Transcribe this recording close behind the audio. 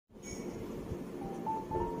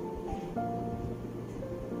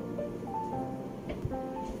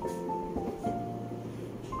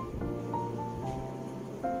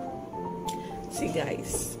See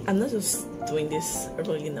guys, I'm not just doing this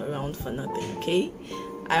rolling around for nothing, okay?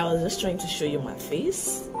 I was just trying to show you my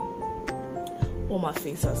face, what my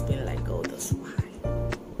face has been like all this while.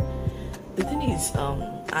 The thing is,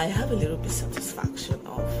 I have a little bit satisfaction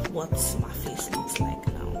of what my face looks like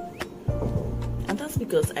now, and that's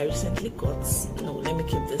because I recently got, no, let me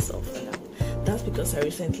keep this off for now. That's because I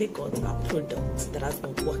recently got a product that has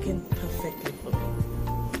been working perfectly for me.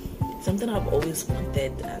 Something I've always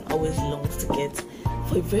wanted and always longed to get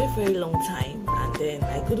for a very, very long time, and then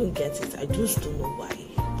I couldn't get it. I just don't know why.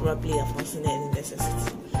 Probably I've not seen any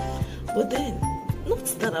necessity. But then, not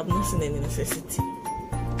that I've not seen any necessity.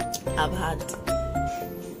 I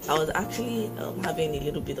was actually having a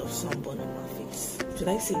little bit of sunburn on my face. Should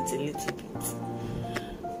I say it a little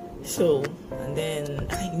bit? So, and then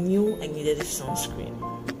I knew I needed a sunscreen.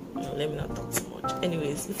 No, let me not talk too much.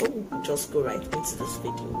 Anyways, before we just go right into this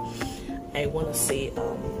video, I want to say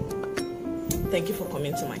thank you for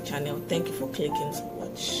coming to my channel. Thank you for clicking to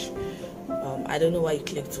watch. I don't know why you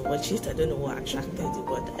clicked to watch it. I don't know what attracted you,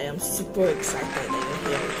 but I am super excited that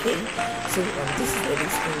you're here, okay? So this is Lady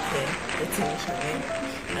Skincare channel,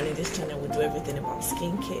 and in this channel we do everything about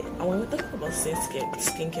skincare. And when we're talking about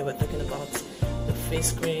skincare, we're talking about the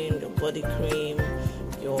face cream, your body cream,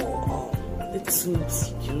 your the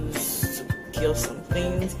tubes you use to cure some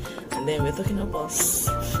things, and then we're talking about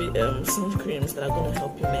sun creams that are going to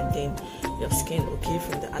help you maintain your skin okay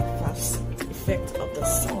from the adverse effect of the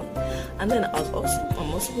sun. And then I'm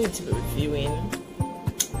also going to be reviewing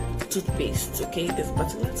toothpaste, okay? There's a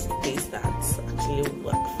particular toothpaste that has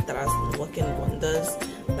been working wonders,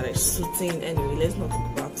 that is soothing. Anyway, let's not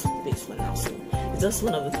talk about toothpaste for now. So it's just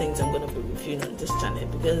one of the things I'm going to be reviewing on this channel,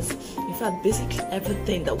 because in fact basically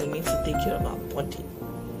everything that we need to take care of our body.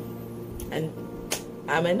 And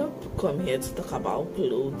I might not come here to talk about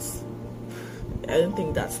clothes, I don't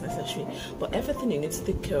think that's necessary, but everything you need to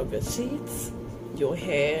take care of: your teeth, your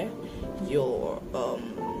hair, your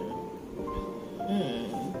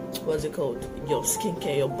what's it called, your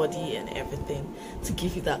skincare, your body, and everything to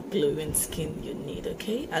give you that glowing skin you need,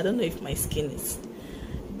 okay? I don't know if my skin is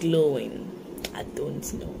glowing, I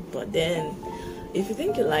don't know, but then if you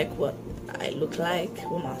think you like what I look like,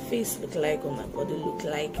 what my face look like, what my body look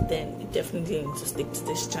like, then you definitely need to stick to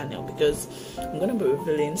this channel, because I'm going to be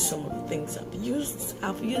revealing some of the things I've used.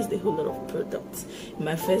 I've used a whole lot of products. In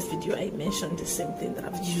my first video I mentioned the same thing, that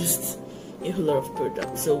I've used a whole lot of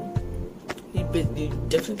products, so you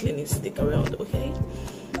definitely need to stick around, okay?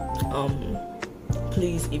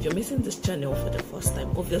 Please, if you're meeting this channel for the first time,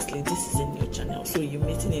 obviously this is a new channel, so you're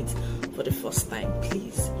meeting it for the first time,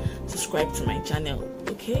 please subscribe to my channel,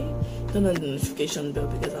 okay? Turn on the notification bell,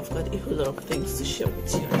 because I've got a whole lot of things to share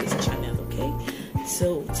with you on this channel, okay?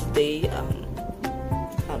 So today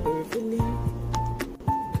I'll be revealing,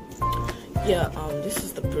 this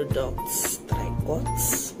is the products that I got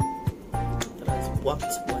that has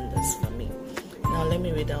worked wonders for me. Now let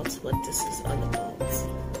me read out what this is all about.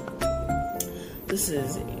 This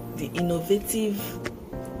is the innovative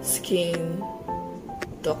Skin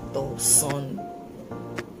Doctor Sun.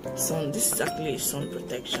 This is actually a sun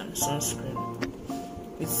protection sunscreen.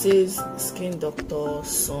 It says Skin Doctor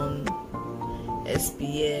Sun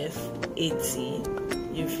SPF 80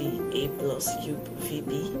 UVA plus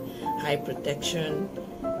UVB high protection.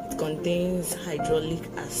 It contains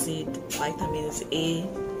hyaluronic acid, vitamins A, E,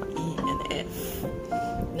 and F.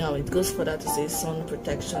 Now it goes further to say sun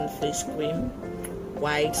protection face cream,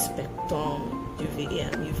 wide spectrum UVA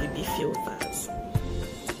and UVB filters.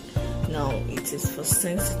 Now it is for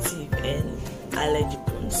sensitive and allergy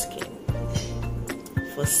prone skin.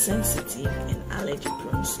 For sensitive and allergy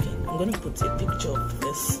prone skin. I'm going to put a picture of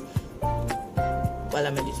this while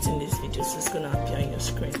I'm editing this video, so it's going to appear on your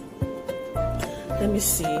screen. Let me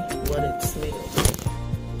see what it's made of.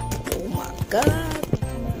 Oh my god!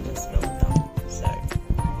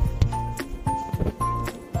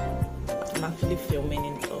 Filming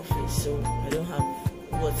in the office, so I don't have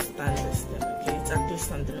what stand this there, okay? It's actually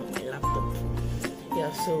standing on my laptop.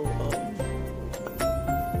 Yeah, so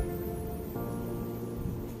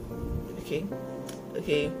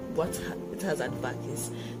okay, what it has at back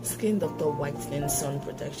is Skin Doctor Whitening Sun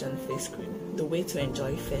Protection Face Cream, the way to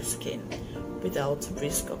enjoy fair skin without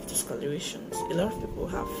risk of discolorations. A lot of people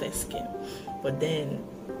have fair skin, but then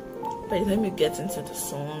by the time you get into the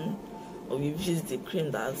sun, or you've used the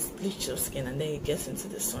cream that has bleached your skin, and then you get into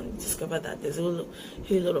the sun, you discover that there's a lot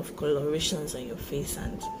of colorations on your face,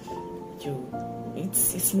 and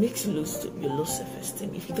it makes you lose your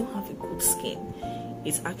self-esteem. If you don't have a good skin,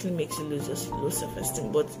 it actually makes you lose your low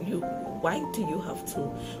self-esteem. But why do you have to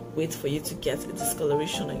wait for you to get a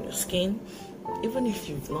discoloration on your skin even if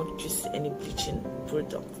you've not used any bleaching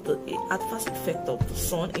product, the adverse effect of the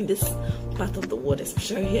sun in this part of the world,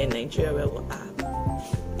 especially here in Nigeria where we are,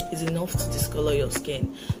 is enough to discolor your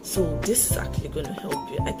skin. So this is actually going to help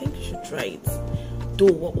you. I think you should try it.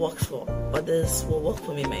 Though what works for others will work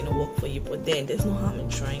for me might not work for you, but then there's no harm in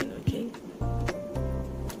trying, okay?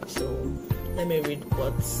 So let me read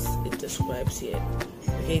what it describes here.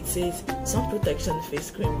 Okay, it says sun protection face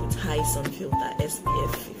cream with high sun filter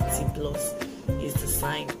SPF 50 plus is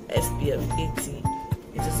designed SPF 80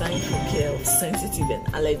 is designed for care of sensitive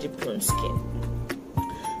and allergy prone skin.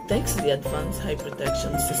 Thanks to the advanced high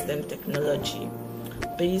protection system technology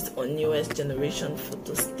based on newest generation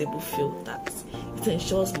photostable filters, it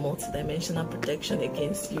ensures multidimensional protection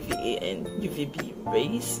against UVA and UVB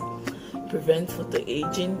rays, prevents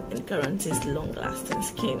photoaging, and guarantees long-lasting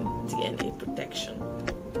skin DNA protection.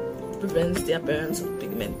 It prevents the appearance of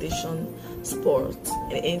pigmentation, spots,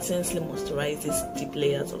 and intensely moisturizes deep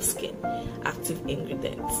layers of skin. Active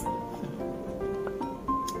ingredients.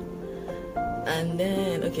 And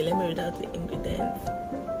then, okay, let me read out the ingredients.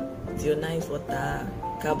 Deionized water,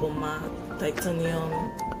 carbamate, titanium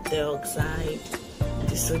dioxide,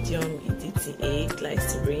 disodium EDTA,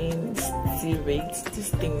 glycerine, stearates.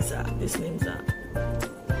 These names are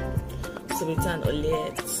sorbitol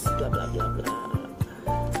oleates, blah blah blah blah.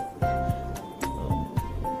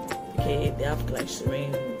 Okay, they have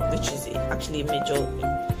glycerine, which is actually a major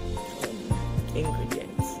ingredient.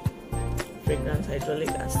 Fragrance, hydraulic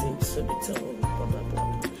acid, sorbitol, blah blah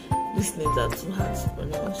blah. These names are too hard to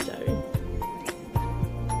pronounce, Jerry.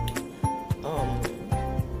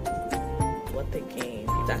 What again?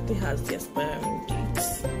 It actually has the expiring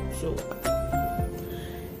dates. So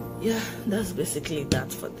yeah, that's basically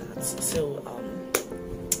that for that. So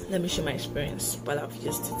let me share my experience while I've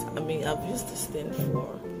used it. I mean, I've used this thing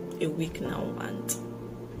for a week now, and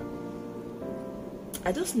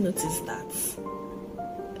I just noticed that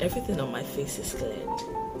everything on my face is cleared.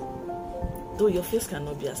 Though your face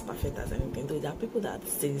cannot be as perfect as anything, though there are people that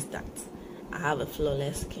says that I have a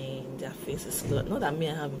flawless skin, their face is flawless. Not that me,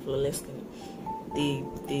 I have a flawless skin.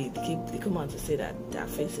 They come out to say that their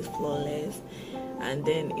face is flawless, and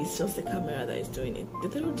then it's just the camera that is doing it. The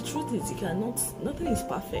truth is, nothing is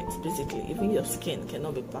perfect. Basically, even your skin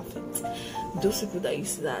cannot be perfect. Those people that you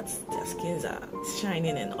see that their skins are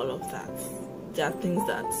shining and all of that, there are things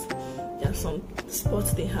there are some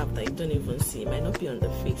spots they have that you don't even see. It might not be on the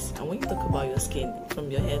face. And when you talk about your skin,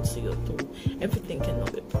 from your head to your toe, everything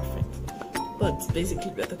cannot be perfect. But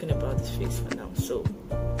basically, we're talking about this face for now. So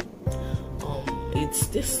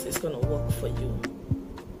this is gonna work for you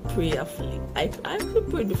prayerfully. I actually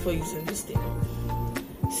prayed before using this thing.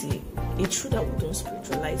 See, it's true that we don't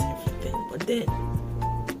spiritualize everything, but then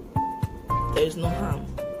there is no harm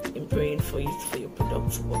in praying for your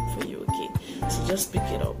product to work for you, okay? So just pick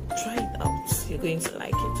it up, try it out. You're going to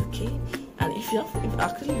like it, okay? And if you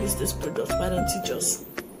actually use this product, why don't you just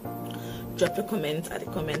drop a comment at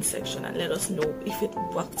the comment section and let us know if it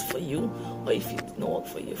worked for you or if it did not work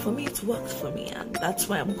for you. For me, it worked for me, and that's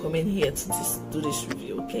why I'm coming here to do this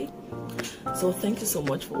review, okay? So thank you so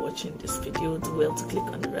much for watching this video. Do well to click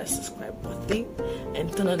on the red subscribe button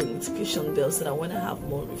and turn on the notification bell so that when I have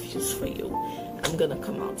more reviews for you, I'm gonna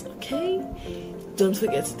come out, okay? Don't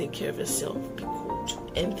forget to take care of yourself, be good,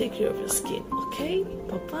 and take care of your skin, okay?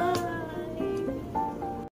 Bye bye.